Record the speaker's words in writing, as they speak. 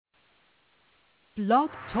Blog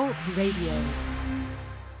Talk Radio.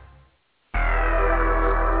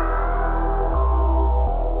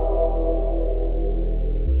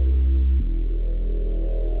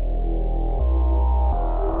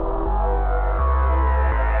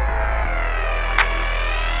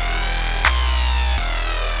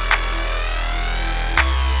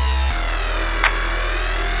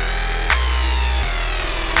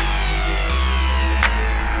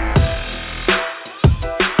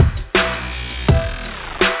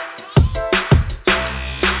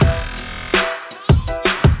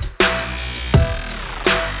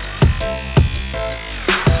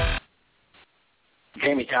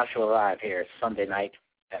 Jayme Joshua Live here Sunday night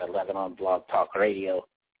at 11 on Blog Talk Radio.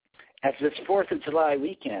 As this 4th of July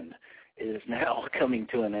weekend is now coming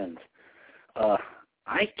to an end,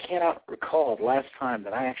 I cannot recall the last time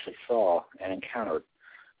that I actually saw and encountered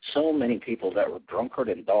so many people that were drunkard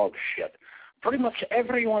and dog shit. Pretty much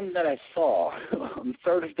everyone that I saw on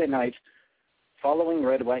Thursday night following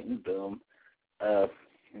Red, White, and Boom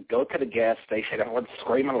go to the gas station, everyone's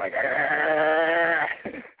screaming like, "Arr!"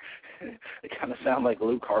 They kind of sound like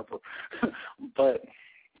Luke Harper. But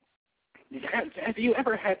have you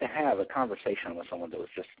ever had to have a conversation with someone that was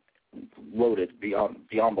just loaded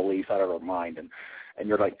beyond belief out of their mind, and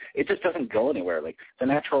you're like, it just doesn't go anywhere? Like the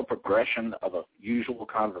natural progression of a usual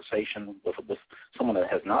conversation with someone that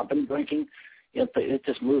has not been drinking, it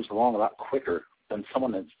just moves along a lot quicker than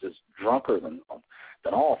someone that's just drunker than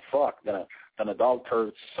all fuck, than a dog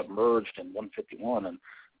turd submerged in 151,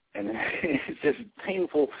 and it's just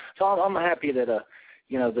painful. So I'm happy that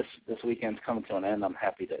this weekend's coming to an end. I'm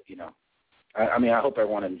happy that I hope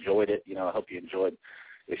everyone enjoyed it. I hope you enjoyed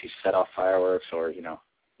if you set off fireworks or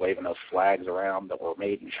waving those flags around that were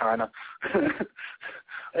made in China.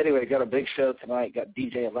 Anyway, got a big show tonight. Got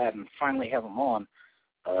DJ Aladin. Finally have him on.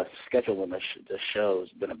 Scheduling this show has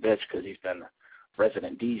been a bitch because he's been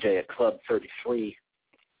resident DJ at Club 33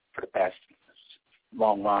 for the past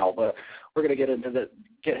long while, but we're going to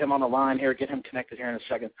get him on the line here, get him connected here in a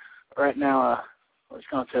second. Right now, let's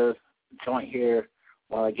go to joint here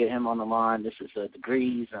while I get him on the line. This is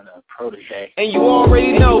Degrees and Protege. And you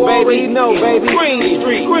already know, baby. Green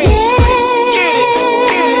Street. Get it.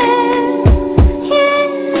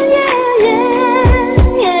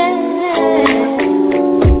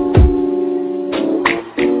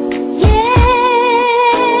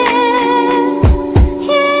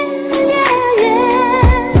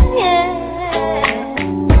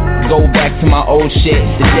 To my old shit.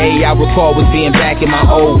 The day I recall was being back in my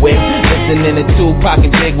old whip, listening to Tupac and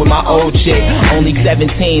Big with my old chick. Only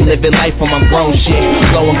 17, living life on my grown shit.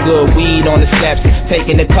 Blowing good weed on the steps,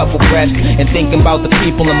 taking a couple breaths, and thinking about the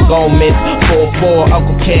people I'm gon' miss. 4-4,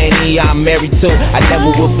 Uncle Kenny, I'm married to. I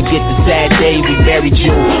never will forget the sad day we buried you.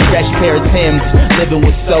 Fresh pair of Timbs, living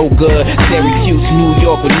was so good. Syracuse, New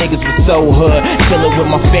York, where niggas was so hood. Chilling with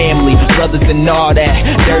my family, brothers and all that.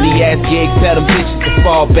 Dirty ass gigs, tell them bitches to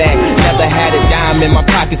fall back. Never had a dime in my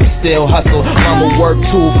pockets to still hustle. Mama worked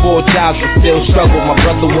 2-4 jobs but still struggle. My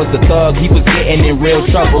brother was a thug, he was getting in real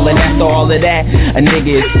trouble. And after all of that, a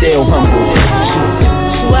nigga is still humble.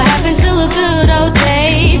 What happened to a good old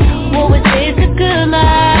days? What was this, a good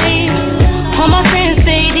life? All my friends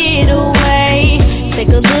faded away.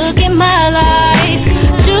 Take a look at my life.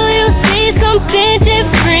 Do you see something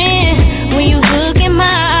different when you look in my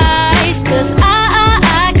eyes? 'Cause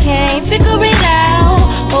I can't figure it out.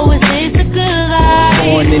 Or was this a good life?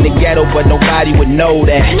 Born in the ghetto, but nobody would know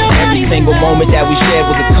that. Every single moment that we shared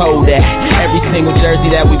was a Kodak. Every single jersey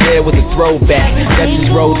that we wear was a throwback. That just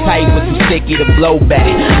rolled tight with some sticky to blow back.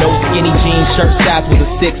 No skinny jeans, shirt size was a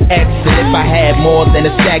 6X. And if I had more than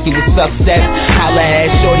a stack, it was success. Holla at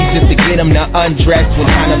shorties just to get them to undress. When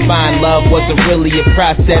trying to find love wasn't really a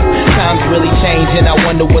process. Times really change and I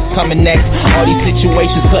wonder what's coming next. All these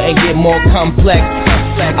situations couldn't get more complex.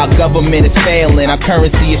 Our government is failing, our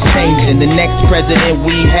currency is changing. The next president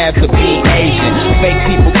we have could be Asian. Fake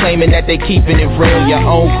people claiming that they keeping it real. Your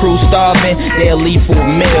own crew starving, they'll leave for a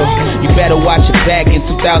meal. You better watch your back in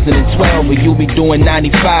 2012, or you'll be doing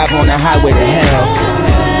 95 on the highway to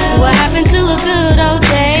hell. What happened to a good old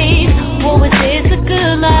days? What was this, a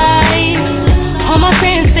good life? All my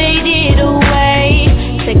friends faded away.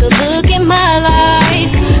 Take a look at my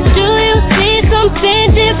life. Do you see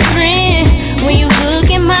something different when you look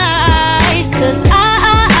in my eyes? 'Cause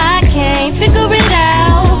I can't figure it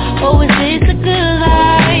out. Or was this a good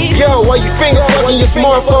life? Yo, while you finger on your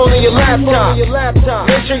smartphone and your laptop,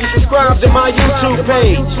 make sure you subscribe to my YouTube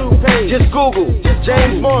page. Just Google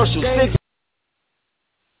James Marshall.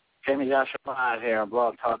 Jayme Joshua Live here on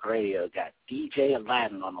Blog Talk Radio. Got DJ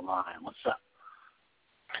Aladin on the line. What's up?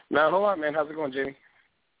 Not a whole lot, man. How's it going, Jimmy?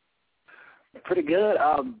 Pretty good.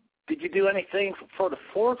 Did you do anything for the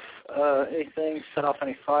 4th? Anything? Set off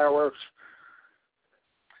any fireworks?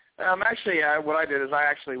 Actually, what I did is I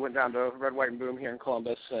actually went down to Red, White, and Boom here in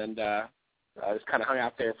Columbus, and I just kind of hung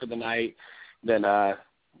out there for the night. Then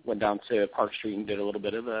went down to Park Street and did a little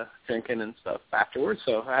bit of drinking and stuff afterwards.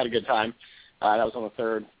 So I had a good time. That was on the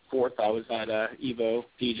 3rd. 4th, I was at Evo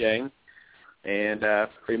DJing, and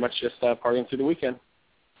pretty much just partying through the weekend.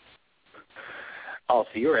 Oh,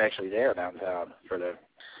 so you were actually there downtown for the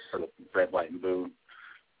Red, White, and Boom.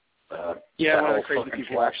 Yeah, one of the crazy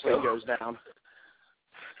people actually goes down.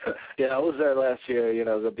 Yeah, I was there last year. You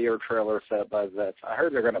know, the beer trailer set up by the vets. I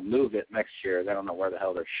heard they're going to move it next year. They don't know where the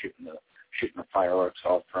hell they're shooting the fireworks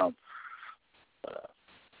off from.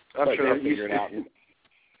 I'm sure they'll figure it out.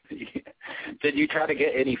 Did you try to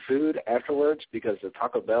get any food afterwards? Because the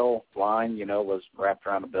Taco Bell line, was wrapped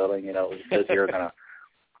around the building. It was busier than a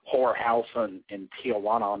whorehouse in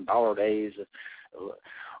Tijuana on dollar days.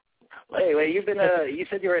 Anyway, you've been you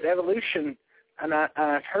said you were at Evolution, and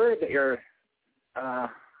I've heard that you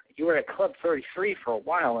were at Club 33 for a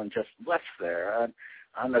while and just left there.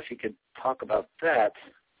 I don't know if you could talk about that.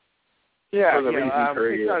 Yeah, I'll give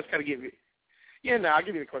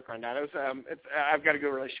you a quick rundown. I've got a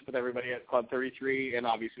good relationship with everybody at Club 33 and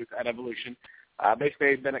obviously at Evolution. Basically,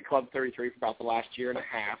 I've been at Club 33 for about the last year and a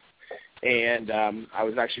half, and I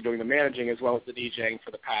was actually doing the managing as well as the DJing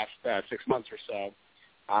for the past 6 months or so.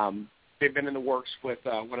 They've been in the works with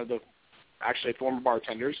one of the actually former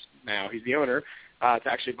bartenders, now he's the owner, to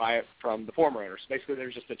actually buy it from the former owner. So basically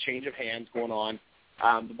there's just a change of hands going on.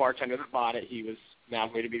 The bartender that bought it, he was now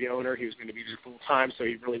going to be the owner. He was going to be there full-time, so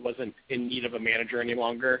he really wasn't in need of a manager any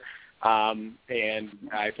longer. And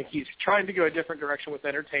I think he's trying to go a different direction with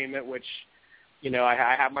entertainment, which,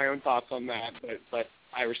 I have my own thoughts on that, but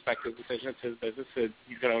I respect his decision. It's his business.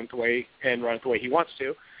 He's going to own it the way and run it the way he wants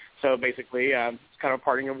to. So basically, it's kind of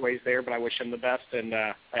parting of ways there, but I wish him the best. And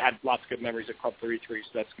I had lots of good memories at Club 33, so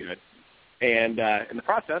that's good. And in the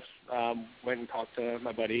process, went and talked to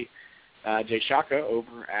my buddy Jay Shaka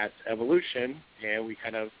over at Evolution, and we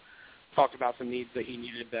kind of talked about some needs that he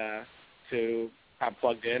needed to have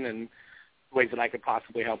plugged in and ways that I could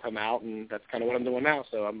possibly help him out, and that's kind of what I'm doing now.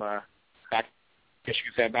 So I'm back, I guess you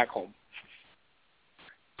could say I'm back home.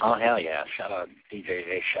 Oh, hell yeah. Shout out DJ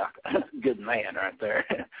Jay Shaka. Good man right there.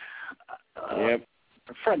 Yep.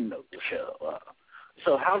 A friend of the show.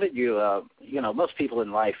 So how did you, most people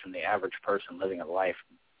in life and the average person living a life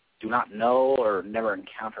do not know or never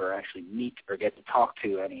encounter or actually meet or get to talk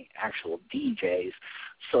to any actual DJs.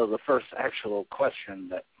 So the first actual question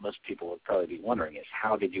that most people would probably be wondering is,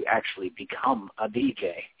 how did you actually become a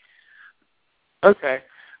DJ? Okay.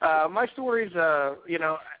 My story's, I'll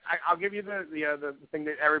give you the thing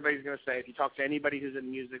that everybody's going to say. If you talk to anybody who's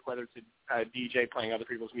in music, whether it's a DJ playing other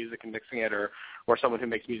people's music and mixing it or someone who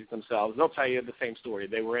makes music themselves, they'll tell you the same story.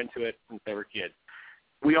 They were into it since they were kids.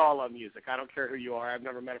 We all love music. I don't care who you are. I've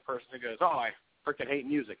never met a person who goes, I freaking hate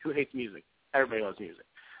music. Who hates music? Everybody loves music.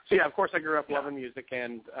 So, yeah, of course I grew up loving music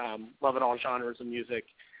and loving all genres of music.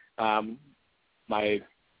 My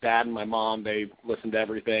dad and my mom, they listened to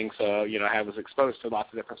everything. So, I was exposed to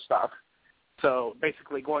lots of different stuff. So,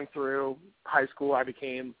 basically going through high school, I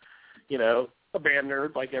became, a band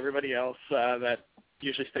nerd like everybody else that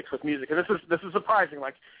usually sticks with music. And this is surprising.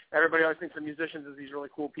 Like, everybody always thinks of musicians as these really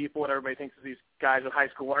cool people, and everybody thinks of these guys in high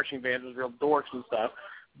school marching bands as real dorks and stuff.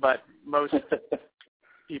 But most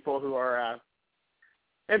people who are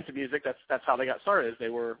into music, that's how they got started. Is they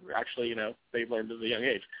were actually, they learned at a young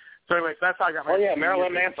age. So anyway, that's how I got my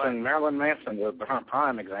Marilyn Manson. Marilyn Manson was a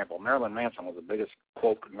prime example. Marilyn Manson was the biggest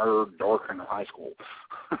quote nerd dork in high school.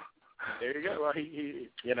 There you go. Well, he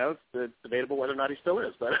it's debatable whether or not he still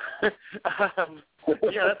is, but that's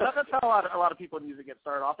how a lot of people in music get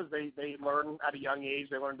started off. Is they learn at a young age.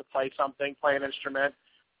 They learn to play something, play an instrument,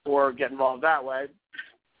 or get involved that way,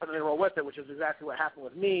 and then they roll with it, which is exactly what happened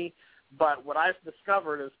with me. But what I've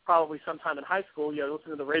discovered is probably sometime in high school, listening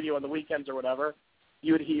to the radio on the weekends or whatever,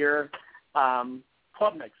 you would hear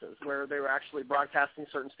club mixes where they were actually broadcasting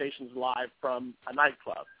certain stations live from a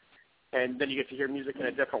nightclub. And then you get to hear music in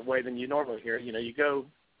a different way than you normally hear. You go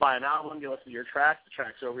buy an album, you listen to your track, the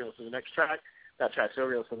track's over, you listen to the next track, that track's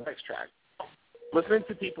over, you listen to the next track. Listening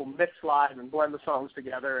to people mix live and blend the songs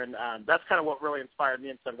together, and that's kind of what really inspired me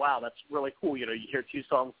and said, wow, that's really cool. You hear two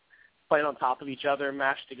songs playing on top of each other,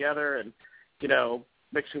 mashed together, and,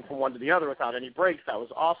 mixing from one to the other without any breaks. That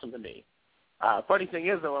was awesome to me. Funny thing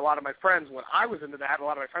is, though, a lot of my friends, when I was into that, a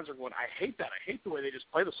lot of my friends were going, I hate that. I hate the way they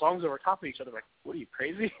just play the songs over top of each other. Like, what are you,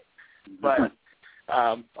 crazy? But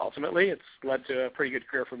ultimately, it's led to a pretty good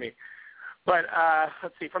career for me. But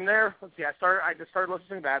let's see. From there, I just started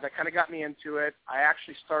listening to that. That kind of got me into it. I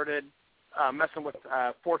actually started messing with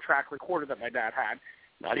a 4-track recorder that my dad had.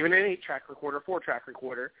 Not even an 8-track recorder, 4-track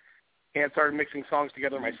recorder, and started mixing songs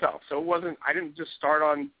together myself. So I didn't just start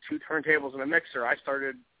on 2 turntables and a mixer. I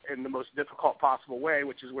started in the most difficult possible way,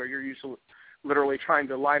 which is where you're usually literally trying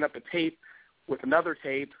to line up a tape with another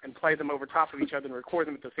tape and play them over top of each other and record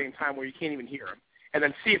them at the same time where you can't even hear them, and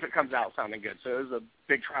then see if it comes out sounding good. So it was a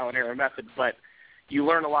big trial and error method, but you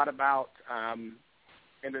learn a lot about, and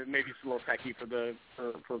maybe it's a little techie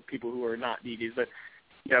for people who are not DJs, but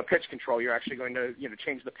pitch control. You're actually going to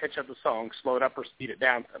change the pitch of the song, slow it up or speed it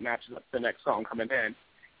down so it matches up the next song coming in.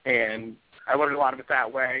 And I learned a lot of it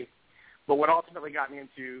that way. But what ultimately got me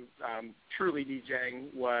into truly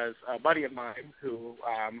DJing was a buddy of mine who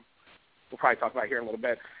we'll probably talk about here in a little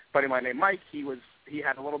bit. A buddy of mine named Mike. He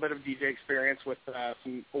had a little bit of DJ experience with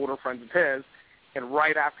some older friends of his, and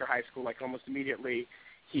right after high school, like almost immediately,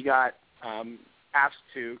 he got asked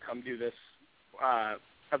to come do this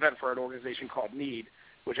event for an organization called Need,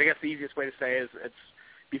 which I guess the easiest way to say is it's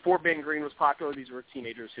before Ben Green was popular. These were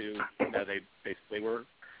teenagers who they basically were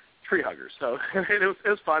tree huggers. So it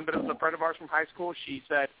was fun, but it was a friend of ours from high school. She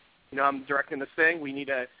said, I'm directing this thing. We need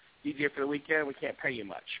a DJ for the weekend. We can't pay you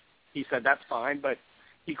much. He said, that's fine, but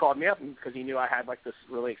he called me up because he knew I had like this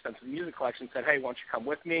really extensive music collection, said, hey, why don't you come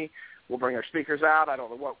with me? We'll bring our speakers out. I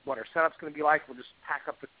don't know what our setup's going to be like. We'll just pack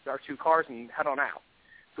up our 2 cars and head on out.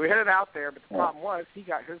 So we headed out there, but the problem was he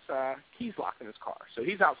got his keys locked in his car. So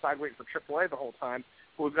he's outside waiting for AAA the whole time,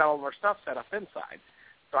 but we've got all of our stuff set up inside.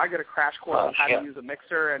 So I get a crash course on how to use a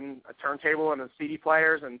mixer and a turntable and a CD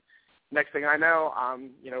players, and next thing I know,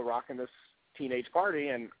 I'm rocking this teenage party,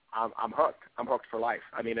 and I'm hooked. I'm hooked for life.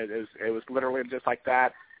 I mean, it was literally just like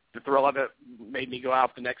that. The thrill of it made me go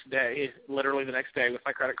out the next day, literally the next day with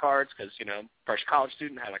my credit cards, because fresh college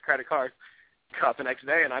student, had my credit card. Go out the next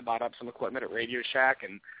day, and I bought up some equipment at Radio Shack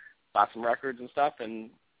and bought some records and stuff, and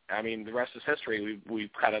I mean, the rest is history. We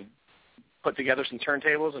kind of put together some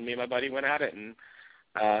turntables, and me and my buddy went at it, and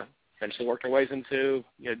eventually worked our ways into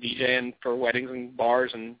DJing for weddings and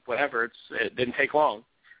bars and whatever. It didn't take long.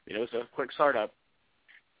 It was a quick startup.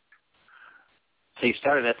 So you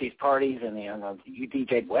started at these parties, and you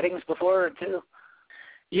DJ'd weddings before too?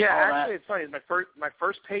 Yeah, actually, it's funny. My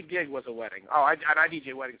first paid gig was a wedding. Oh, I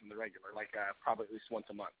DJ weddings in the regular, like probably at least once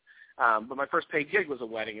a month. But my first paid gig was a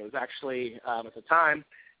wedding. It was actually at the time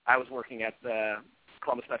I was working at the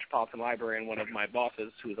Columbus Metropolitan Library, and one of my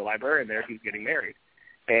bosses, who was a librarian there, he was getting married.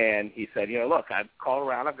 And he said, look, I've called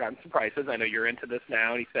around, I've gotten some prices. I know you're into this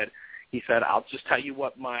now. And he said, I'll just tell you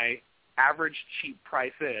what my average cheap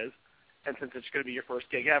price is, and since it's going to be your first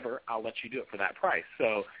gig ever, I'll let you do it for that price.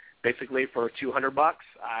 So basically for $200,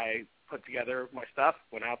 I put together my stuff,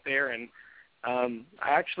 went out there, and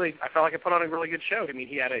I felt like I put on a really good show. I mean,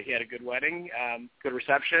 he had a good wedding, good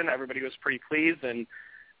reception. Everybody was pretty pleased, and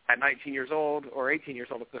at 19 years old or 18 years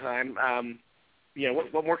old at the time,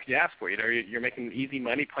 what more could you ask for? You're making easy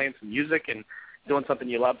money playing some music and doing something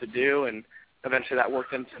you love to do, and eventually that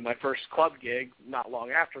worked into my first club gig not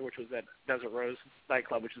long after, which was at Desert Rose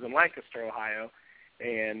nightclub, which is in Lancaster, Ohio.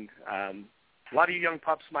 And a lot of you young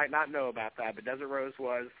pups might not know about that, but Desert Rose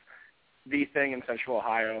was the thing in Central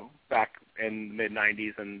Ohio back in the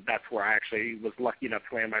mid-'90s, and that's where I actually was lucky enough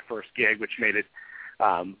to land my first gig, which made it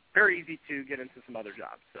very easy to get into some other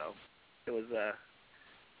jobs. So it was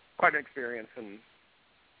quite an experience and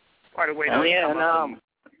quite a way to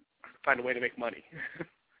find a way to make money.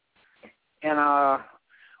 And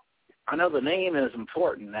I know the name is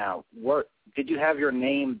important now. Did you have your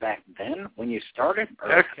name back then when you started?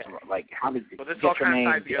 Or, okay. Like, how did you get your name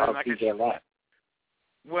of DJ Aladin?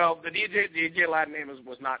 Well, the DJ Aladin name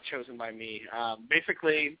was not chosen by me.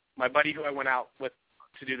 Basically, my buddy who I went out with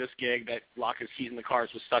to do this gig that locked his keys in the cars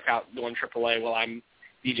was stuck out doing AAA while I'm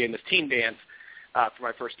DJing this team dance for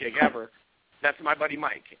my first gig ever. That's my buddy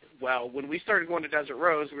Mike. Well, when we started going to Desert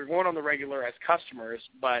Rose, we were going on the regular as customers,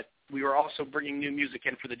 but we were also bringing new music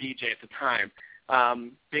in for the DJ at the time.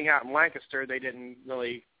 Being out in Lancaster, they didn't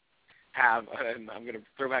really have, and I'm going to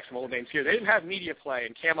throw back some old names here, they didn't have Media Play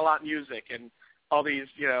and Camelot Music and all these,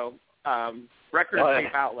 record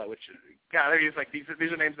tape outlet, which, God, it's like these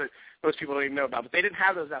are names that most people don't even know about, but they didn't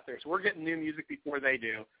have those out there. So we're getting new music before they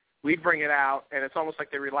do. We'd bring it out, and it's almost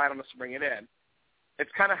like they relied on us to bring it in.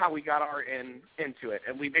 It's kind of how we got our into it.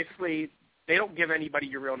 And we basically, they don't give anybody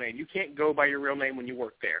your real name. You can't go by your real name when you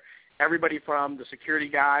work there. Everybody from the security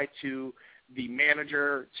guy to the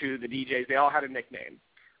manager to the DJs, they all had a nickname.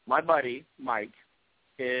 My buddy, Mike,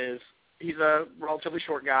 he's a relatively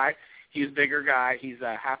short guy. He's a bigger guy. He's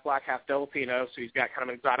half black, half Filipino, so he's got kind of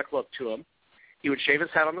an exotic look to him. he would shave his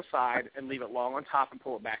head on the side and leave it long on top and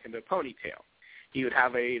pull it back into a ponytail. He would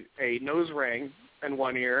have a nose ring in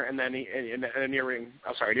one ear and then an earring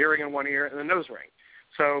in one ear and a nose ring.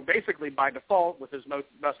 So basically, by default, with his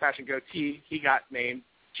mustache and goatee, he got named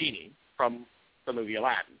Genie from the movie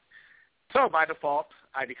Aladdin. So by default,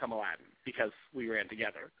 I become Aladdin because we ran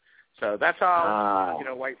together. So that's how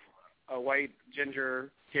a white ginger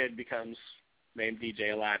kid becomes named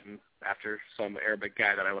DJ Aladdin after some Arabic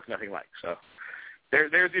guy that I look nothing like. So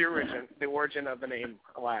there's the origin of the name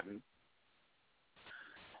Aladdin.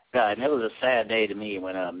 God, and it was a sad day to me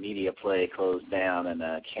when Media Play closed down and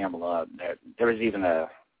Camelot. There was even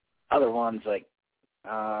other ones like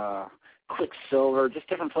Quicksilver, just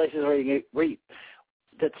different places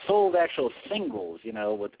that sold actual singles,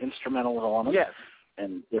 with instrumentals on them. Yes.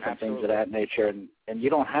 And different things of that nature, and you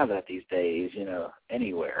don't have that these days,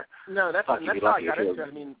 anywhere. No, that's how I got into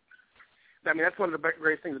it. I mean, that's one of the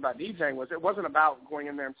great things about DJing was it wasn't about going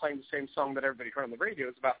in there and playing the same song that everybody heard on the radio.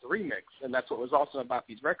 It was about the remix, and that's what was also about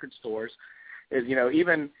these record stores. Is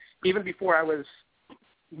even before I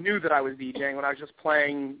knew that I was DJing, when I was just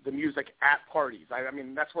playing the music at parties. I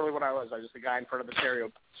mean, that's really what I was. I was just a guy in front of a stereo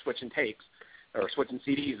switching tapes, or switching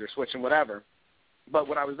CDs, or switching whatever. But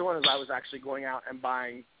what I was doing is I was actually going out and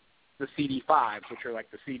buying the CD5s, which are like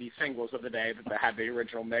the CD singles of the day that had the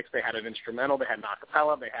original mix. They had an instrumental, they had an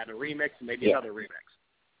acapella, they had a remix, and maybe another remix.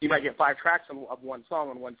 You might get 5 tracks of one song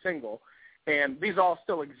on one single, and these all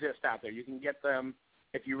still exist out there. You can get them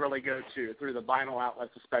if you really go through the vinyl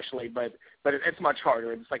outlets especially, but it's much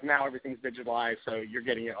harder. It's like now everything's digitalized, so you're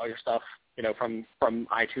getting all your stuff, from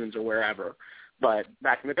iTunes or wherever. But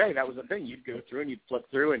back in the day, that was the thing. You'd go through and you'd flip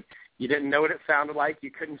through, and you didn't know what it sounded like. You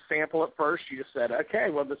couldn't sample it first. You just said, okay,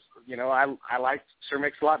 well, this, I like Sir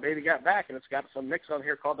Mix-a-Lot, Baby Got Back, and it's got some mix on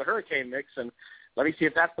here called the Hurricane Mix, and let me see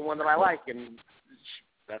if that's the one that I like. And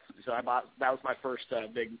that was my first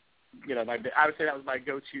big, I would say that was my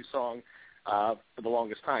go-to song for the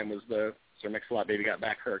longest time was the Sir Mix-a-Lot, Baby Got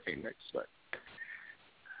Back Hurricane Mix. But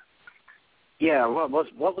yeah, what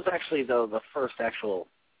was actually the first actual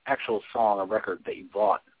song or record that you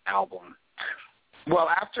bought, album? Well,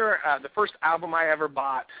 after the first album I ever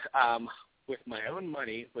bought with my own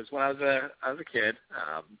money was when I was a kid.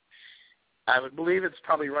 I would believe it's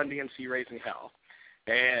probably Run DMC Raising Hell.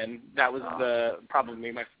 And that was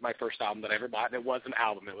probably my first album that I ever bought. And it was an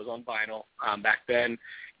album. It was on vinyl. Back then,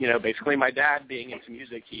 basically my dad being into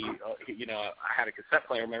music, he I had a cassette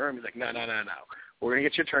player in my room. He's like, no. We're going to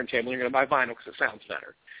get you a turntable. You're going to buy vinyl because it sounds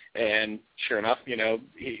better. And sure enough,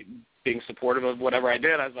 he being supportive of whatever I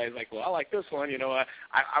did, I was like, well, I like this one. I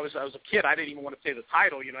was a kid. I didn't even want to say the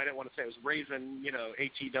title. I didn't want to say it was Raisin,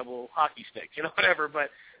 H-E double hockey stick, whatever. But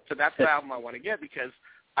so that's the album I want to get because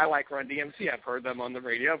I like Run DMC. I've heard them on the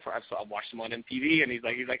radio. I've watched them on MTV, and he's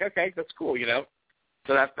like, okay, that's cool,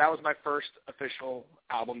 So that was my first official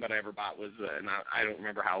album that I ever bought was, and I don't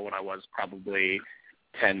remember how old I was, probably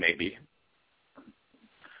 10 maybe.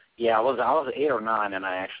 Yeah, I was 8 or 9, and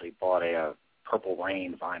I actually bought a Purple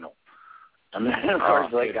Rain vinyl. And then, of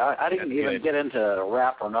course, I didn't even get into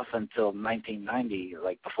rap or nothing until 1990.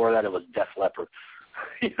 Like, before that, it was Def Leppard.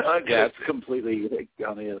 It's completely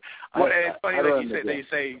on the other. Well, it's funny that you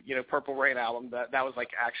say Purple Rain album. That was like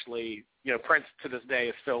actually, Prince to this day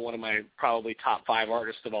is still one of my probably top 5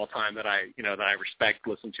 artists of all time that I respect,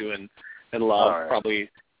 listen to, and love. Right. Probably,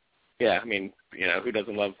 yeah. I mean, who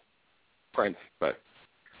doesn't love Prince? But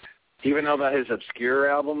do you even know about his obscure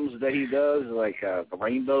albums that he does, like the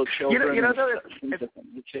Rainbow Children?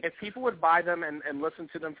 If people would buy them and listen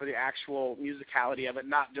to them for the actual musicality of it,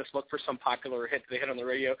 not just look for some popular hit they hit on the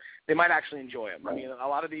radio, they might actually enjoy them. Right. I mean, a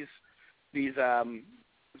lot of these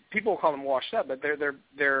people call them washed up, but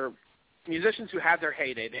they're musicians who had their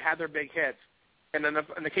heyday. They had their big hits, and then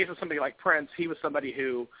in the case of somebody like Prince, he was somebody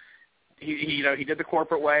who he did the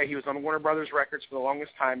corporate way. He was on Warner Brothers Records for the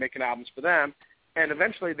longest time, making albums for them. And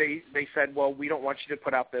eventually they said, well, we don't want you to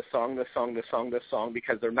put out this song,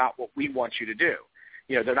 because they're not what we want you to do.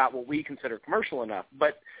 They're not what we consider commercial enough.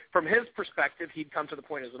 But from his perspective, he'd come to the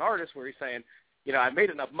point as an artist where he's saying, I've made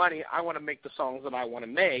enough money. I want to make the songs that I want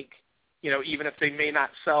to make, even if they may not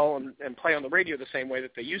sell and play on the radio the same way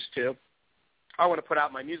that they used to. I want to put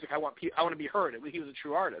out my music. I want to be heard. He was a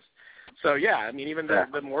true artist. So, yeah, I mean, even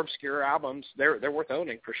the more obscure albums, they're worth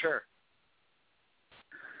owning for sure.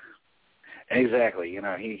 Exactly.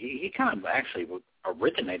 He kind of actually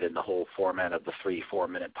originated the whole format of the 3-4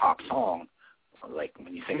 minute pop song, like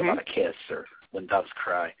when you think about a Kiss or When Doves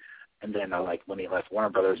Cry. And then like when he left Warner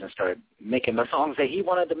Brothers and started making the songs that he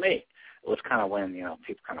wanted to make, it was kind of when,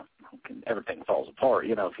 people kind of, everything falls apart, if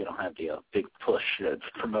you don't have the big push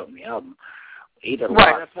promoting the album.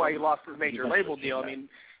 Right, that's why he lost his major label deal. I mean,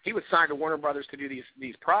 he was signed to Warner Brothers to do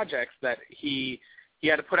these projects that he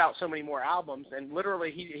had to put out so many more albums, and literally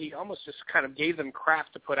he almost just kind of gave them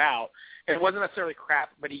crap to put out. And it wasn't necessarily crap,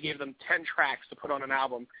 but he gave them 10 tracks to put on an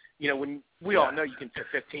album. You know, when we all know you can fit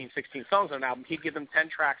 15, 16 songs on an album, he'd give them 10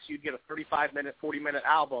 tracks, you'd get a 35-minute, 40-minute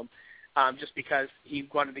album, just because he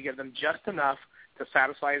wanted to give them just enough to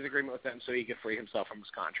satisfy his agreement with them so he could free himself from his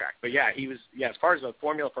contract. But yeah, as far as a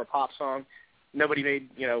formula for a pop song, nobody made,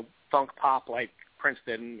 funk pop like Prince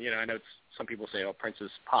did. And, I know some people say, oh, Prince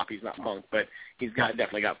is pop, he's not funk, but he's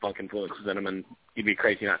definitely got funk influences in him, and you'd be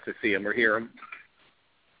crazy not to see him or hear him.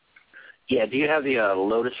 Yeah, do you have the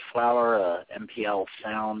Lotus Flower MPL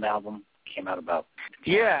Sound album? Came out about...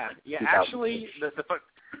 Yeah. Actually, the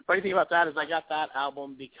funny thing about that is I got that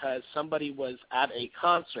album because somebody was at a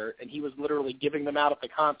concert, and he was literally giving them out at the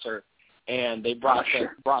concert, and they brought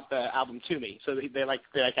the album to me. So they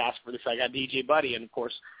asked for this. I got DJ Buddy, and of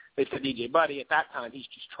course they said DJ Buddy. At that time, he's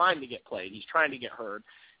just trying to get played. He's trying to get heard,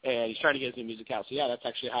 and he's trying to get his new music out. So yeah, that's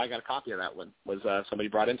actually how I got a copy of that one. Was somebody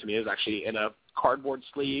brought into me. It was actually in a cardboard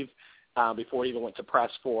sleeve before it even went to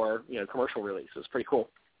press for commercial release. It was pretty cool.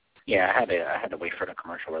 Yeah, I had to wait for the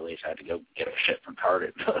commercial release. I had to go get a shit from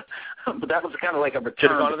Target, but that was kind of like a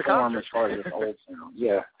return to the form as far as this old sound.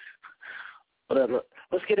 Yeah. But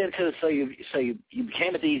let's get into it. So you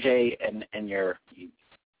became a DJ and you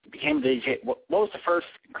became a DJ. What was the first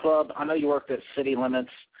club? I know you worked at City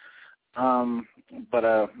Limits,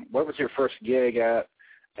 but what was your first gig at?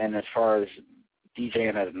 And as far as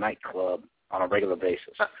DJing at a nightclub on a regular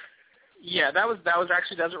basis. Yeah, that was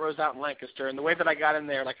actually Desert Rose out in Lancaster. And the way that I got in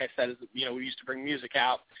there, like I said, is we used to bring music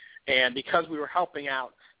out, and because we were helping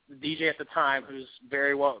out the DJ at the time, who's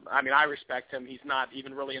very well, I mean, I respect him. He's not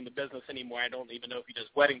even really in the business anymore. I don't even know if he does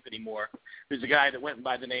weddings anymore. There's a guy that went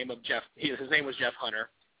by the name of Jeff. His name was Jeff Hunter.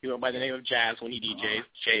 He went by the name of Jazz when he DJs,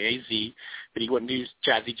 Jaz, but he wouldn't use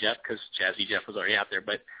Jazzy Jeff because Jazzy Jeff was already out there.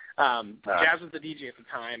 But Jazz was the DJ at the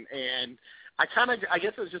time, and I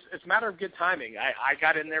guess it's a matter of good timing. I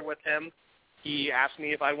got in there with him. He asked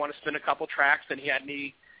me if I want to spin a couple tracks, and he had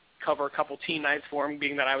me cover a couple teen nights for him,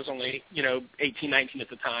 being that I was only, 18, 19 at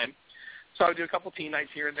the time. So I would do a couple teen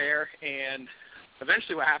nights here and there, and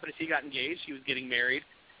eventually what happened is he got engaged. He was getting married.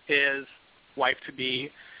 His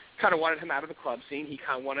wife-to-be kind of wanted him out of the club scene. He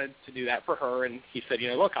kind of wanted to do that for her, and he said,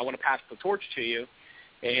 look, I want to pass the torch to you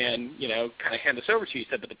and, kind of hand this over to you.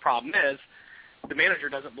 He said, but the problem is, the manager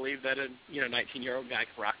doesn't believe that a 19-year-old guy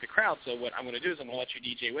can rock the crowd. So what I'm going to do is I'm going to let you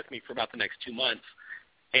DJ with me for about the next 2 months,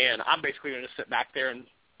 and I'm basically going to sit back there and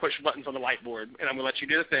push buttons on the whiteboard, and I'm going to let you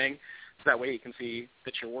do the thing, so that way you can see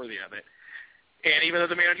that you're worthy of it. And even though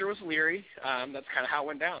the manager was leery, that's kind of how it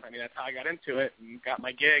went down. I mean, that's how I got into it and got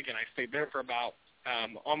my gig, and I stayed there for about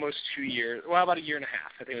almost 2 years. Well, about a year and a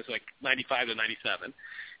half. I think it was like 95 to 97,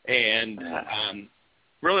 and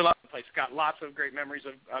really loved the place. Got lots of great memories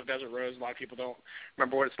of Desert Rose. A lot of people don't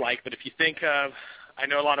remember what it's like. But if you think of, I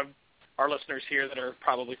know a lot of our listeners here that are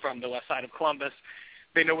probably from the west side of Columbus,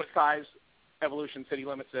 they know what size Evolution City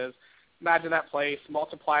Limits is. Imagine that place,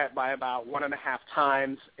 multiply it by about 1.5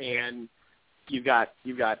 times, and you've got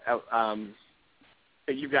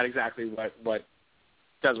exactly what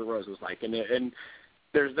Desert Rose was like. And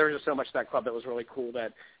there's just so much to that club that was really cool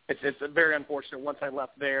that it's very unfortunate. Once I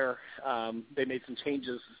left there, they made some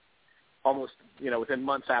changes almost, within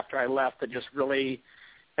months after I left that just really,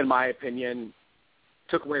 in my opinion,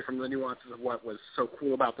 took away from the nuances of what was so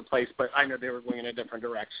cool about the place. But I know they were going in a different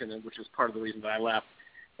direction, and which is part of the reason that I left.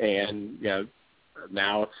 And,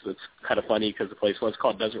 now it's kind of funny because the place was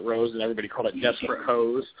called Desert Rose, and everybody called it Desperate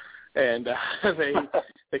Hose. And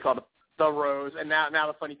they called it The Rose. And now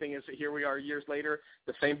the funny thing is that here we are years later,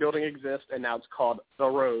 the same building exists, and now it's called The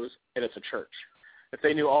Rose, and it's a church. If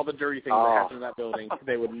they knew all the dirty things that happened in that building,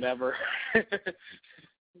 they would never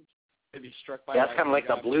they'd be struck by that. That's kind of like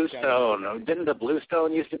the Bluestone. Didn't the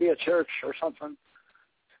Bluestone used to be a church or something?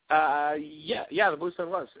 Yeah, the Bluestone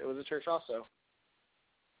was. It was a church also.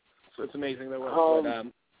 So it's amazing that what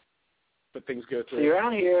things go through. So you're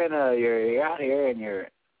out here and you're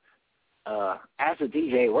as a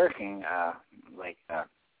DJ working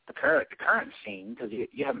the current scene, because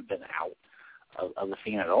you haven't been out of the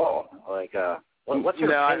scene at all. What's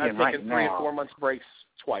your opinion right now? I've taken 3 or 4 months breaks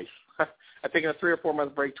twice. I've taken a 3 or 4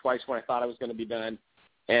 month break twice when I thought I was going to be done,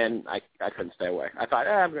 and I couldn't stay away. I thought,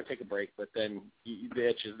 I'm going to take a break, but then the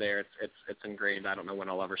itch is there. It's ingrained. I don't know when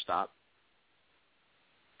I'll ever stop.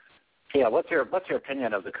 Yeah, what's your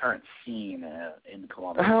opinion of the current scene in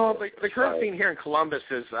Columbus? Oh, the current scene here in Columbus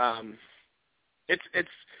is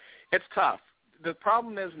it's tough. The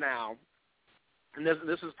problem is now, and this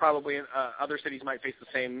is probably other cities might face the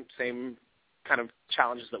same kind of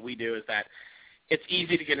challenges that we do is that it's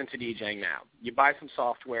easy to get into DJing now. You buy some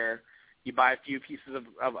software, you buy a few pieces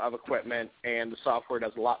of equipment, and the software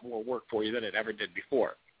does a lot more work for you than it ever did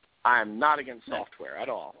before. I'm not against software at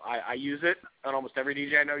all. I use it, and almost every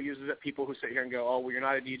DJ I know uses it. People who sit here and go, oh, well, you're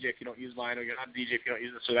not a DJ if you don't use Line, or you're not a DJ if you don't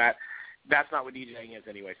use this or that. That's not what DJing is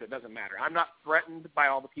anyway, so it doesn't matter. I'm not threatened by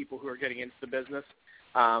all the people who are getting into the business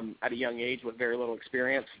at a young age with very little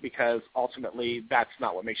experience, because ultimately that's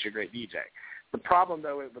not what makes you a great DJ. The problem,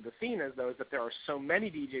 though, with the scene is that there are so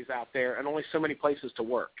many DJs out there and only so many places to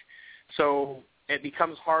work. So it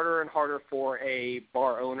becomes harder and harder for a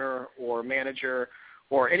bar owner or manager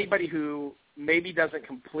or anybody who maybe doesn't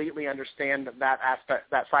completely understand that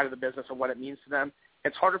aspect, that side of the business and what it means to them.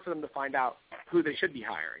 It's harder for them to find out who they should be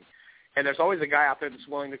hiring. And there's always a guy out there that's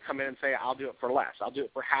willing to come in and say, I'll do it for less. I'll do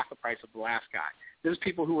it for half the price of the last guy. There's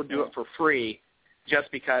people who will do it for free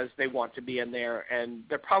just because they want to be in there, and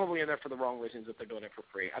they're probably in there for the wrong reasons if they're doing it for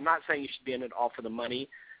free. I'm not saying you should be in it all for the money,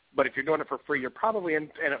 but if you're doing it for free, you're probably in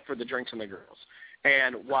it for the drinks and the girls.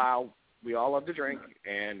 And while we all love to drink,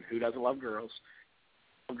 and who doesn't love girls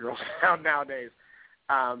nowadays,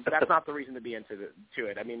 that's not the reason to be into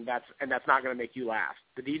it. I mean, that's not going to make you laugh.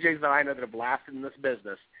 The DJs that I know that have lasted in this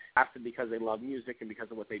business lasted because they love music and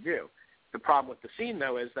because of what they do. The problem with the scene,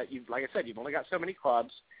 though, is that like I said, you've only got so many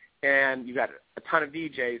clubs, and you've got a ton of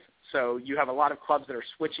DJs, so you have a lot of clubs that are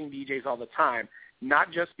switching DJs all the time,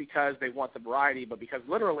 not just because they want the variety, but because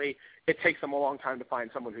literally it takes them a long time to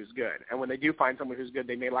find someone who's good. And when they do find someone who's good,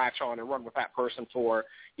 they may latch on and run with that person for,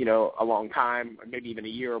 a long time, maybe even a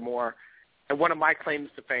year or more. And one of my claims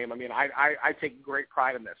to fame, I mean, I take great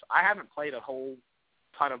pride in this. I haven't played a whole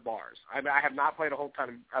ton of bars. I have not played a whole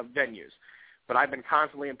ton of venues, but I've been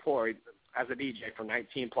constantly employed as a DJ for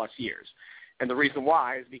 19-plus years. And the reason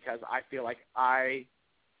why is because I feel like I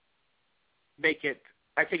take it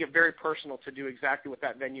very personal to do exactly what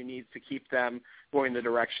that venue needs to keep them going the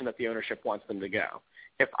direction that the ownership wants them to go.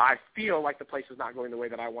 If I feel like the place is not going the way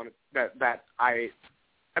that I want it,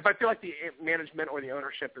 if I feel like the management or the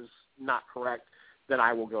ownership is not correct, then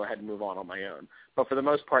I will go ahead and move on my own. But for the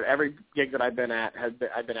most part, every gig that I've been at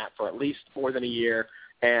I've been at for at least more than a year,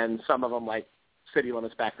 and some of them, like City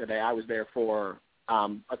Limits back in the day, I was there for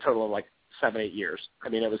a total of like 7-8 years. I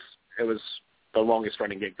mean, it was the longest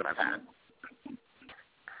running gig that I've had.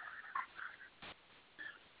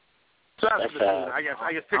 So that's the scene, I guess.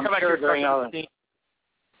 I'm sure during all the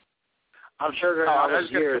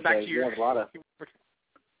years you have a lot of.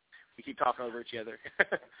 We keep talking over each other.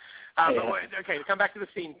 Okay, to come back to the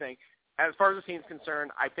scene thing. As far as the scene is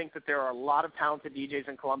concerned, I think that there are a lot of talented DJs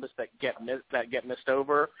in Columbus that get missed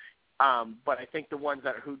over. But I think the ones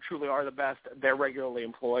who truly are the best, they're regularly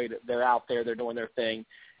employed. They're out there. They're doing their thing.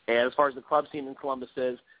 And as far as the club scene in Columbus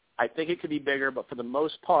is, I think it could be bigger. But for the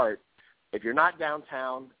most part, if you're not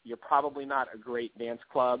downtown, you're probably not a great dance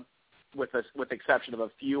club, with the exception of a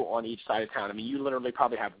few on each side of town. I mean, you literally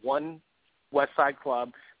probably have one West Side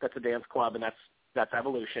club that's a dance club, and that's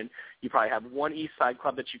Evolution. You probably have one East Side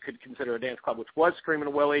club that you could consider a dance club, which was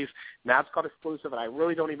Screamin' Willie's. Now it's called Exclusive, and I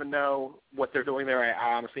really don't even know what they're doing there.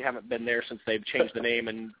 I honestly haven't been there since they've changed the name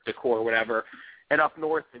and decor or whatever. And up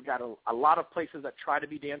north, they've got a lot of places that try to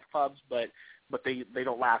be dance clubs, but they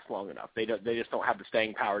don't last long enough. They just don't have the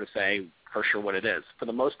staying power to say for sure what it is. For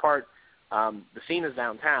the most part, the scene is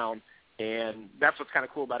downtown, and that's what's kind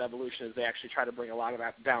of cool about Evolution is they actually try to bring a lot of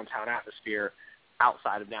that downtown atmosphere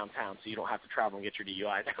outside of downtown, so you don't have to travel and get your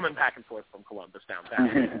DUI coming back and forth from Columbus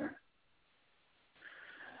downtown.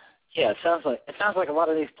 Yeah, it sounds like a lot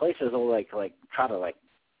of these places will like try to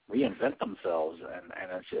reinvent themselves, and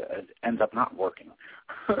it ends up not working.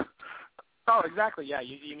 Oh, exactly. Yeah,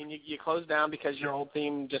 you close down because your old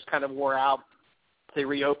theme just kind of wore out. They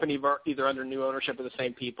reopen either under new ownership of the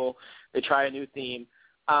same people. They try a new theme.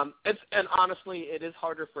 And honestly, it is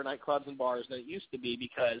harder for nightclubs and bars than it used to be,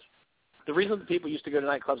 because the reason that people used to go to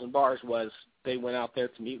nightclubs and bars was they went out there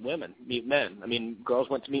to meet men. I mean, girls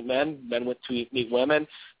went to meet men went to meet women.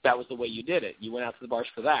 That was the way you did it. You went out to the bars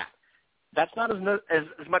for that. That's not as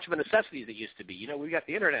much of a necessity as it used to be. We've got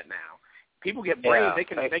the internet now. People get brave. Yeah, they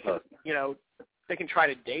can try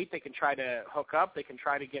to date. They can try to hook up. They can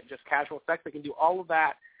try to get just casual sex. They can do all of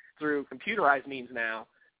that through computerized means now.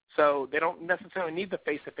 So they don't necessarily need the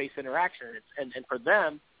face-to-face interaction. And for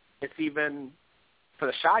them, it's even, for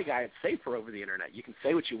the shy guy, it's safer over the internet. You can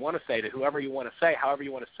say what you want to say to whoever you want to say, however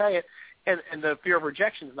you want to say it, and the fear of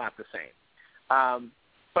rejection is not the same.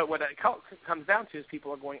 But what it comes down to is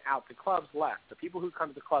people are going out to clubs less. The people who come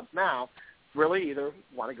to the clubs now really either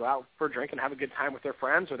want to go out for a drink and have a good time with their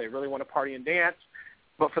friends, or they really want to party and dance.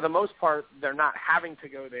 But for the most part, they're not having to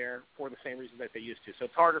go there for the same reason that they used to. So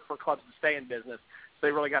it's harder for clubs to stay in business. So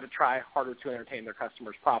they really got to try harder to entertain their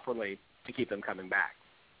customers properly to keep them coming back.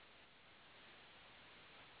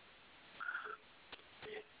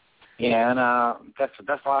 Yeah, and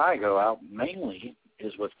that's why I go out mainly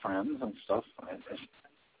is with friends and stuff.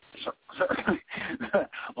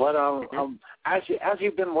 But as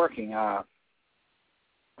you've been working,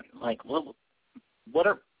 like what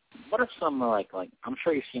are some like I'm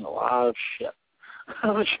sure you've seen a lot of shit.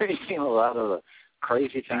 I'm sure you've seen a lot of the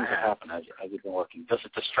crazy things that happen as you've been working. Does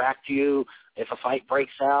it distract you if a fight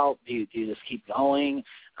breaks out? Do you just keep going?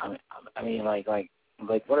 I mean, like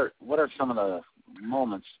what are some of the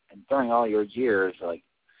moments during all your years like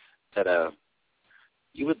that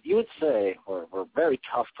you would say were very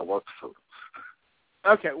tough to work through?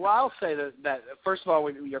 Okay, well, I'll say that first of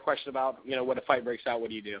all, your question about, when a fight breaks out, what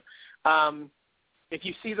do you do? If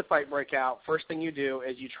you see the fight break out, first thing you do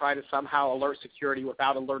is you try to somehow alert security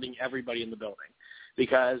without alerting everybody in the building,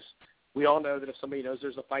 because we all know that if somebody knows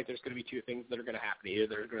there's a fight, there's going to be two things that are going to happen. Either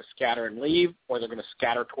they're going to scatter and leave, or they're going to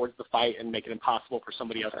scatter towards the fight and make it impossible for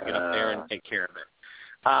somebody else to get up there and take care of it.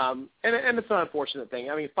 And it's an unfortunate thing.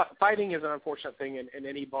 I mean, fighting is an unfortunate thing in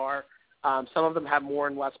any bar. Some of them have more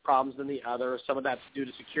and less problems than the other. Some of that's due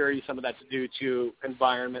to security. Some of that's due to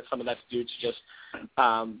environment. Some of that's due to just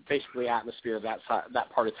basically atmosphere of that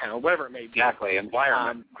part of town, whatever it may be. Exactly,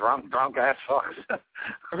 environment. Drunk ass fucks.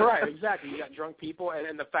 Right, exactly. You got drunk people,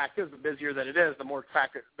 and the fact is, the busier that it is, the more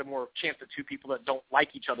chance that two people that don't like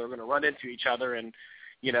each other are going to run into each other and,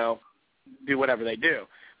 do whatever they do.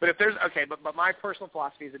 But if there's but my personal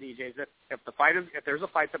philosophy as a DJ is that if there's a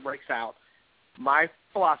fight that breaks out, my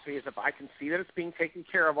philosophy is if I can see that it's being taken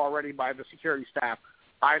care of already by the security staff,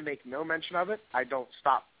 I make no mention of it. I don't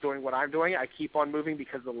stop doing what I'm doing. I keep on moving,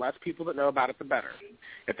 because the less people that know about it, the better.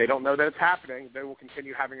 If they don't know that it's happening, they will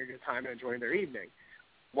continue having a good time and enjoying their evening.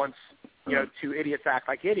 Once, two idiots act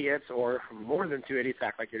like idiots, or more than two idiots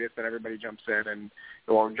act like idiots, then everybody jumps in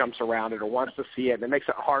or jumps around it or wants to see it. And it makes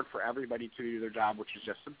it hard for everybody to do their job, which is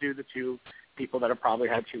just subdue the two people that have probably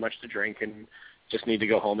had too much to drink and just need to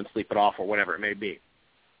go home and sleep it off or whatever it may be.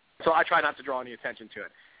 So I try not to draw any attention to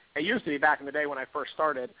it. It used to be back in the day when I first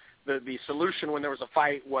started, the solution when there was a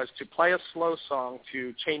fight was to play a slow song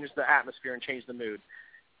to change the atmosphere and change the mood.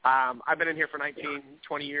 I've been in here for 19,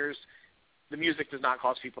 20 years. The music does not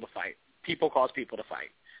cause people to fight. People cause people to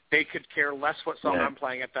fight. They could care less what song I'm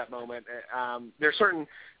playing at that moment. There's certain,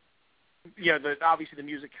 obviously the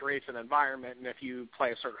music creates an environment, and if you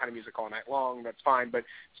play a certain kind of music all night long, that's fine. But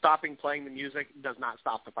stopping playing the music does not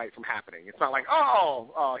stop the fight from happening. It's not like,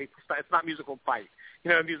 it's not musical fight.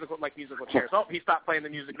 Musical chairs. Oh, he stopped playing the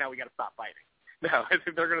music, now we got to stop fighting. No,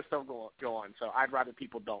 they're going to still go on. So I'd rather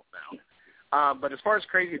people don't now. But as far as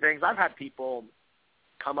crazy things, I've had people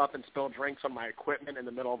come up and spill drinks on my equipment in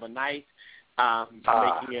the middle of the night,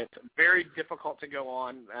 making it very difficult to go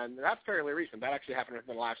on. And that's fairly recent. That actually happened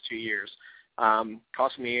within the last 2 years.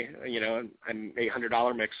 Cost me, an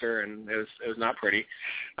 $800 mixer, and it was not pretty.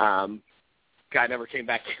 Guy never came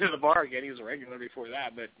back into the bar again. He was a regular before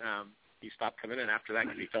that, but he stopped coming in after that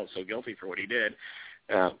because he felt so guilty for what he did.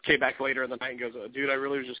 Came back later in the night and goes, dude, I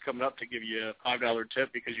really was just coming up to give you a $5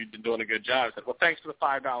 tip because you've been doing a good job. I said, well, thanks for the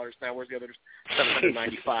 $5. Now where's the other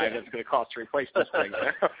 $795 that's going to cost to replace this thing?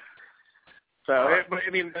 So,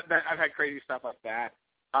 I've had crazy stuff like that.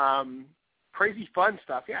 Crazy fun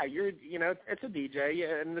stuff. Yeah, it's a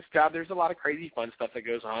DJ. In this job, there's a lot of crazy fun stuff that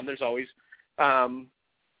goes on. There's always,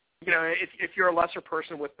 if you're a lesser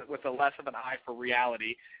person with a less of an eye for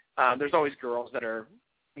reality, there's always girls that are,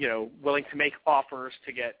 willing to make offers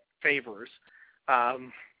to get favors.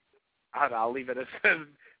 I'll leave it as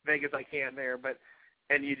vague as I can there, but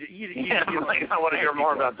I want to hear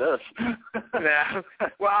more about this. Yeah.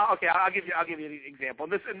 Well, okay, I'll give you an example.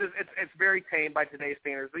 It's very tame by today's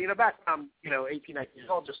standards. But, back when I'm 18, 19 years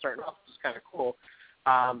old, just starting off, this is kind of cool.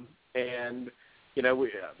 And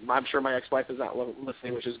I'm sure my ex-wife is not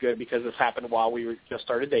listening, which is good because this happened while we just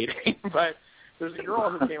started dating. But there's a girl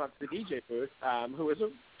who came up to the DJ booth who was a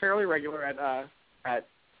fairly regular at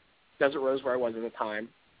Desert Rose where I was at the time.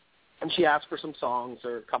 And she asked for some songs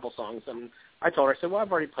or a couple songs, and I told her, I said, well,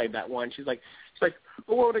 I've already played that one. She's like,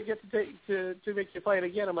 well, what would it get to make you play it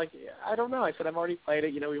again? I'm like, I don't know. I said, I've already played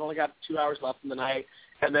it. We've only got 2 hours left in the night.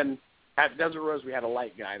 And then at Desert Rose, we had a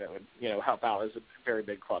light guy that would, help out. It was a very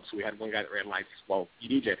big club, so we had one guy that ran lights while you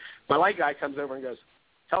DJ. My light guy comes over and goes,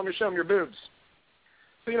 tell him to show him your boobs.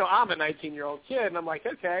 So, I'm a 19-year-old kid, and I'm like,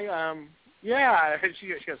 okay, yeah. And she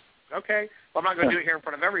goes, okay. Well, I'm not going to do it here in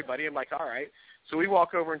front of everybody. I'm like, all right. So we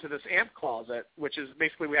walk over into this amp closet, which is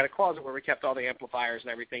basically we had a closet where we kept all the amplifiers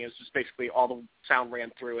and everything. It was just basically all the sound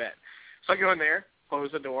ran through it. So I go in there,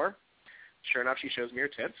 close the door. Sure enough, she shows me her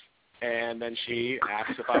tits, and then she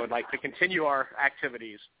asks if I would like to continue our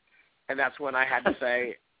activities. And that's when I had to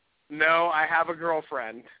say, no, I have a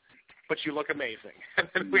girlfriend, but you look amazing.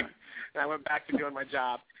 And I went back to doing my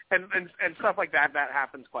job. And stuff like that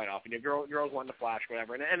happens quite often. Girls want to flash,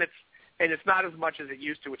 whatever. And it's not as much as it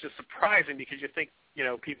used to, which is surprising because you think,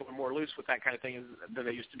 people are more loose with that kind of thing than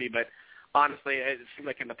they used to be. But honestly, it seems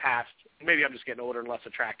like in the past, maybe I'm just getting older and less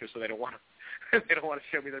attractive, so they don't want to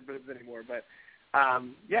show me their boobs anymore. But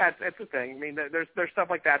it's a thing. I mean, there's stuff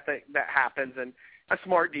like that happens, and a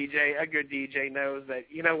smart DJ, a good DJ knows that,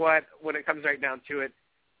 you know what, when it comes right down to it,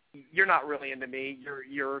 you're not really into me.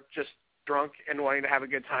 You're just drunk and wanting to have a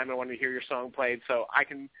good time and wanting to hear your song played, so I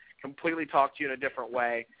can completely talk to you in a different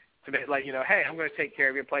way to let you know, hey, I'm going to take care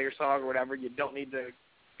of you, play your song or whatever. You don't need to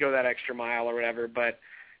go that extra mile or whatever. But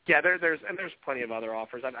yeah, there's plenty of other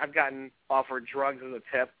offers. I've gotten offered drugs as a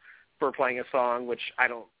tip for playing a song, which I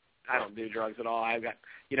don't do drugs at all. I've got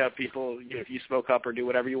people, if you smoke up or do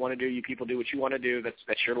whatever you want to do, you people do what you want to do. That's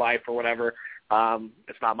your life or whatever.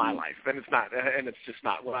 It's not my life, and it's just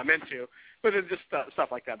not what I'm into. But it's just stuff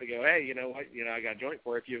like that. They go, hey, you know what? I got a joint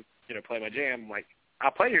for if you play my jam. I'm like, I'll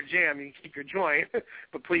play your jam. You can keep your joint,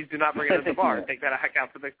 but please do not bring it to the bar. Take that heck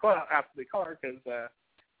out to the car because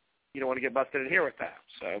you don't want to get busted in here with that.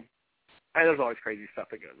 So, and there's always crazy stuff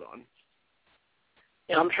that goes on.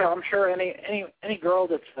 Yeah, I'm sure any girl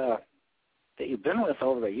that you've been with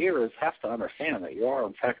over the years has to understand that you are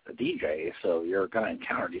in fact a DJ, so you're going to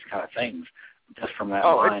encounter these kind of things just from that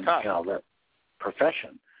line, that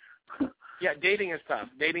profession. Yeah, dating is tough.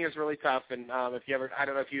 Dating is really tough, and if you ever, I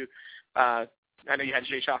don't know if you, I know you had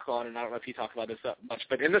Jay Shock on, and I don't know if he talked about this much,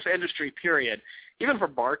 but in this industry, period, even for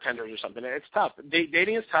bartenders or something, it's tough.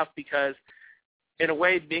 Dating is tough because, in a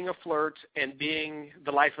way, being a flirt and being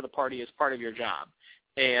the life of the party is part of your job,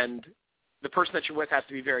 and the person that you're with has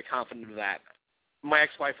to be very confident of that. My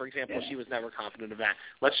ex-wife, for example, she was never confident of that.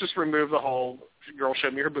 Let's just remove the whole girl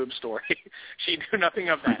showed me her boob story. She knew nothing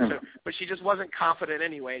of that. But she just wasn't confident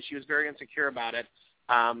anyway. She was very insecure about it.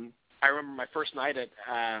 I remember my first night at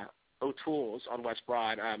O'Toole's on West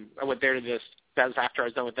Broad. I went there to after I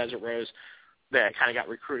was done with Desert Rose, that kind of got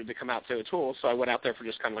recruited to come out to O'Toole's. So I went out there for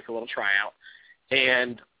just kind of like a little tryout.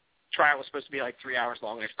 And tryout was supposed to be like 3 hours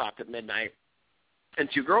long. I stopped at midnight. And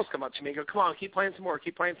two girls come up to me and go, come on, keep playing some more.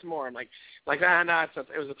 I'm like, nah, it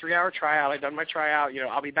was a 3-hour tryout. I've done my tryout.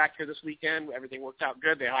 I'll be back here this weekend. Everything worked out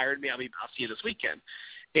good. They hired me. I'll see you this weekend.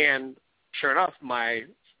 And sure enough, my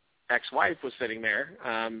ex-wife was sitting there.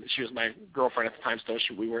 She was my girlfriend at the time still.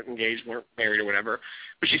 We weren't engaged, weren't married or whatever.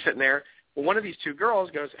 But she's sitting there. Well, one of these two girls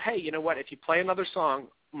goes, hey, you know what? If you play another song,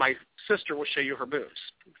 my sister will show you her boobs.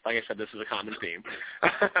 Like I said, this is a common theme.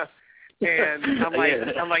 And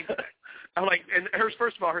I'm like, and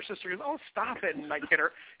first of all, her sister goes, oh, stop it, and like hit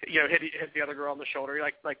her, hit the other girl on the shoulder,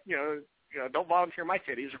 like don't volunteer my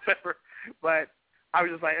titties or whatever. But I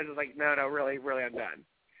was just like, no, really, I'm done.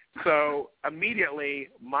 So immediately,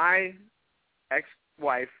 my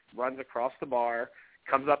ex-wife runs across the bar,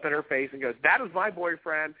 comes up in her face and goes, that is my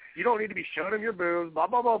boyfriend. You don't need to be showing him your boobs, blah,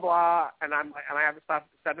 blah, blah, blah. And I have to step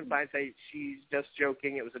aside and say, she's just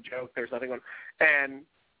joking. It was a joke. There's nothing on. And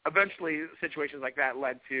eventually, situations like that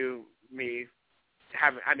led to me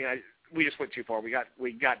we just went too far. We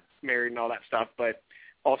got married and all that stuff, but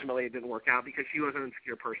ultimately it didn't work out because she was an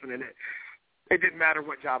insecure person, and it didn't matter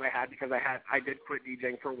what job I had because I did quit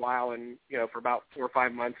DJing for a while and for about 4 or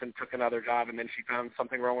 5 months and took another job, and then she found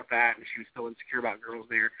something wrong with that, and she was still insecure about girls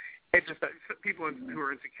there. It's just that people who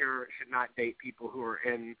are insecure should not date people who are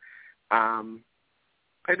in an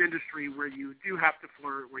industry where you do have to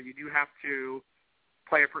flirt, where you do have to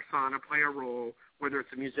play a persona, play a role, whether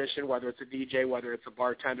it's a musician, whether it's a DJ, whether it's a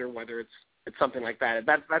bartender, whether it's something like that.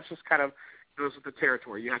 That's just kind of goes with the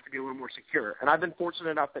territory. You have to be a little more secure. And I've been fortunate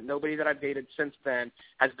enough that nobody that I've dated since then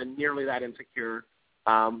has been nearly that insecure.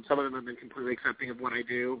 Some of them have been completely accepting of what I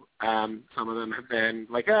do. Some of them have been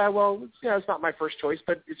like, it's not my first choice,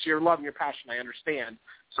 but it's your love and your passion. I understand.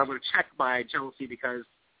 So I'm going to check my jealousy because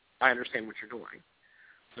I understand what you're doing.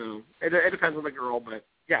 So it depends on the girl, but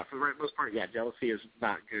yeah, for the most part, yeah, jealousy is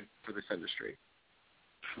not good for this industry.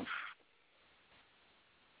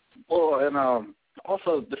 Well, and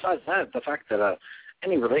also, besides that, the fact that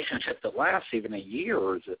any relationship that lasts even a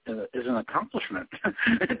year is an accomplishment.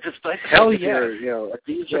 Despite you're a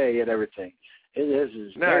DJ and everything. It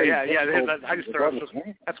is. No, yeah. I just throw it.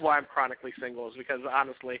 That's why I'm chronically single, is because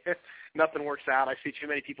honestly, nothing works out. I see too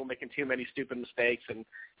many people making too many stupid mistakes, and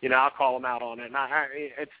I'll call them out on it.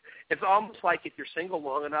 And it's almost like if you're single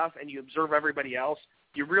long enough and you observe everybody else,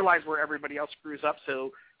 you realize where everybody else screws up.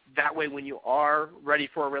 So that way, when you are ready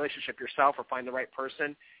for a relationship yourself or find the right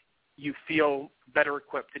person, you feel better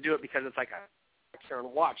equipped to do it, because it's like I sit here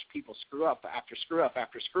and watch people screw up after screw up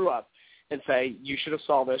after screw up, and say, you should have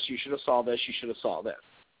saw this, you should have saw this, you should have saw this.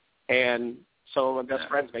 And some of my best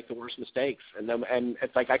friends make the worst mistakes. And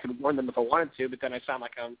it's like I could warn them if I wanted to, but then I sound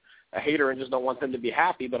like I'm a hater and just don't want them to be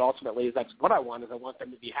happy. But ultimately, that's what I want, is I want them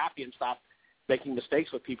to be happy and stop making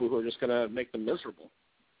mistakes with people who are just going to make them miserable.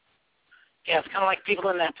 Yeah, it's kind of like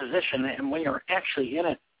people in that position, and when you're actually in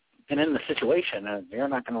it and in the situation, you're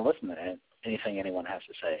not going to listen to anything anyone has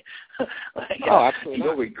to say. Absolutely.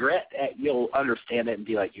 You'll regret it. You'll understand it and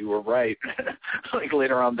be like, you were right. Like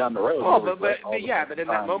later on down the road. Oh, but in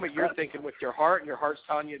that moment, you're thinking with your heart, and your heart's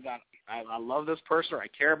telling you that I love this person, or I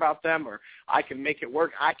care about them, or I can make it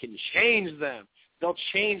work. I can change them. They'll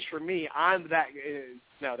change for me. I'm that.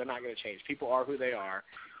 No, they're not going to change. People are who they are,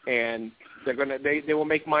 and they will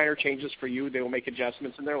make minor changes for you. They will make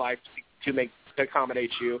adjustments in their life to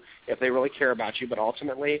accommodate you if they really care about you. But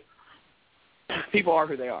ultimately, people are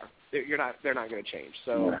who they are. They're not going to change.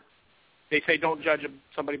 So they say don't judge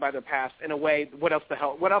somebody by their past. In a way, what else the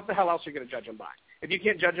hell else are you going to judge them by? If you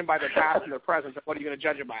can't judge them by their past and their present, then what are you going to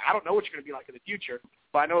judge them by? I don't know what you're going to be like in the future,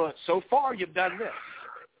 but I know that so far you've done this.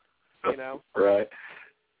 Right.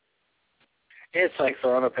 It's like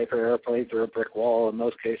throwing a paper airplane through a brick wall in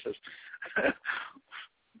most cases.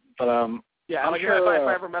 But yeah, I'm like sure, if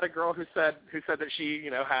I ever met a girl who said that she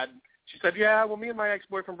she said, yeah, well, me and my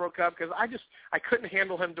ex-boyfriend broke up because I couldn't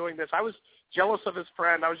handle him doing this. I was jealous of his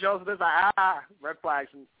friend. I was jealous of this. Red flags,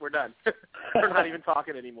 and we're done. We're not even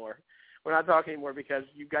talking anymore. We're not talking anymore because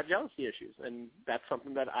you've got jealousy issues, and that's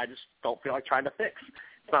something that I just don't feel like trying to fix.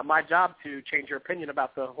 It's not my job to change your opinion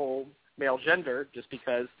about the whole male gender just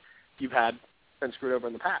because you've been screwed over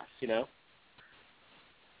in the past,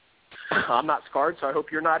 I'm not scarred, so I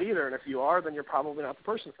hope you're not either. And if you are, then you're probably not the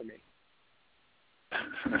person for me.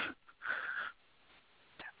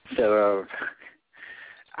 So,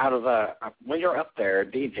 when you're up there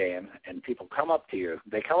DJing and people come up to you,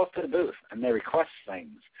 they come up to the booth and they request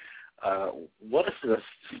things. What is the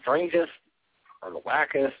strangest or the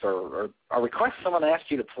wackest or a request someone asked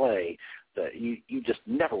you to play that you just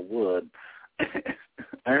never would?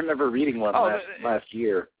 I remember reading one last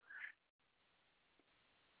year.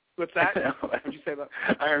 What's that? What did you say about?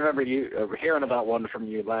 I remember hearing about one from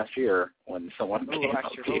you last year when someone came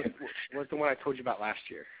up to you. What's the one I told you about last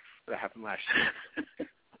year? That happened last year.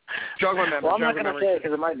 Jog my memory. Well, I'm not going to say it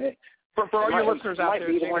because it might be. For all your listeners out there,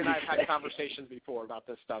 Jayme and I have had conversations before about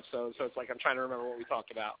this stuff, so it's like I'm trying to remember what we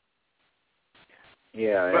talked about.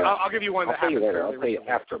 Yeah, but I'll give you one that happened fairly recently. I'll tell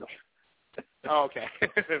you after. Oh, okay.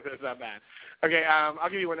 It's not bad. Okay, I'll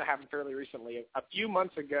give you one that happened fairly recently. A few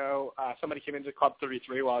months ago, somebody came into Club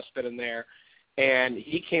 33 while I was spinning there, and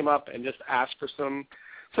he came up and just asked for some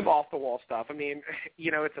off-the-wall stuff. I mean,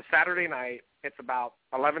 it's a Saturday night. It's about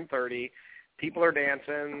 11:30. People are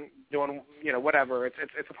dancing, doing, whatever. It's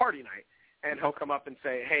a party night. And he'll come up and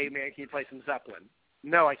say, hey, man, can you play some Zeppelin?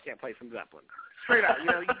 No, I can't play some Zeppelin. Straight up.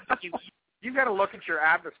 You've got to look at your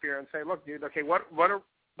atmosphere and say, look, dude, okay,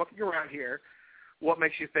 looking around here, what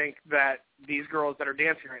makes you think that these girls that are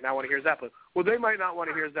dancing right now want to hear Zeppelin? Well, they might not want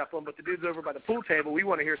to hear Zeppelin, but the dudes over by the pool table, we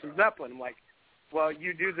want to hear some Zeppelin. I'm like, well,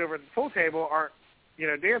 you dudes over at the pool table aren't,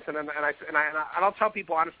 dancing. And I'll tell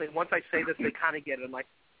people, honestly, once I say this, they kind of get it. I'm like,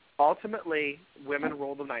 ultimately, women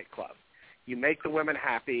rule the nightclub. You make the women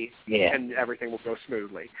happy, and everything will go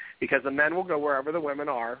smoothly. Because the men will go wherever the women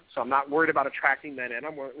are. So I'm not worried about attracting men in.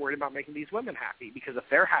 I'm worried about making these women happy. Because if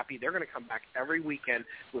they're happy, they're going to come back every weekend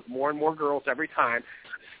with more and more girls every time.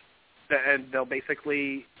 And they'll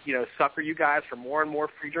basically, sucker you guys for more and more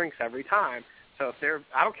free drinks every time. So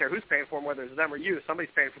I don't care who's paying for them, whether it's them or you.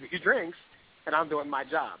 Somebody's paying for these drinks, and I'm doing my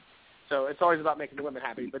job. So it's always about making the women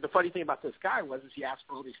happy. But the funny thing about this guy was he asked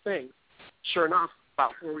for all these things. Sure enough,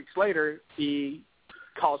 about 4 weeks later, he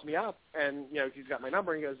calls me up, and, he's got my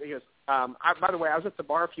number, and he goes, by the way, I was at the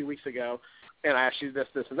bar a few weeks ago, and I asked you this,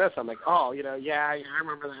 this, and this. I'm like, oh, yeah, I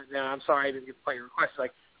remember that. Yeah, I'm sorry I didn't get to play your request.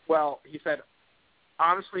 Like, well, he said,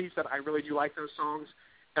 honestly, I really do like those songs,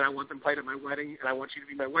 and I want them played at my wedding, and I want you to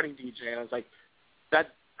be my wedding DJ. And I was like,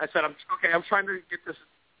 I said, I'm trying to get this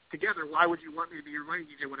together. Why would you want me to be your wedding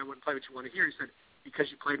DJ when I wouldn't play what you want to hear? He said, because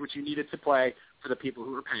you played what you needed to play for the people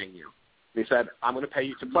who were paying you. He said, I'm going to pay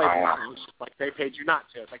you to play the songs like they paid you not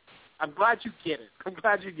to. It's like, I'm glad you get it.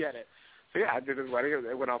 So, yeah, I did his wedding.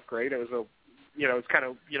 It went off great. It was it's kind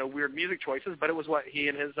of, weird music choices, but it was what he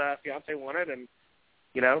and his fiance wanted, and,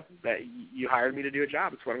 that you hired me to do a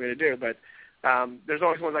job. It's what I'm going to do. But there's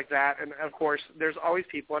always ones like that, and, of course, there's always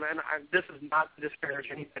people, and this is not to disparage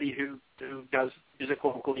anybody who does music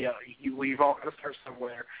locally. We've all got to start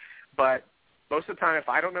somewhere. But most of the time, if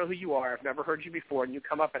I don't know who you are, I've never heard you before, and you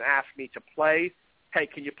come up and ask me to play, hey,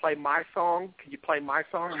 can you play my song? Can you play my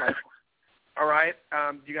song? I'm like, all right.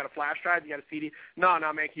 You got a flash drive? You got a CD? No,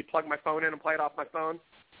 man. Can you plug my phone in and play it off my phone?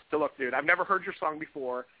 So look, dude, I've never heard your song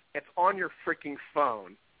before. It's on your freaking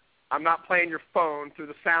phone. I'm not playing your phone through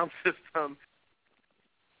the sound system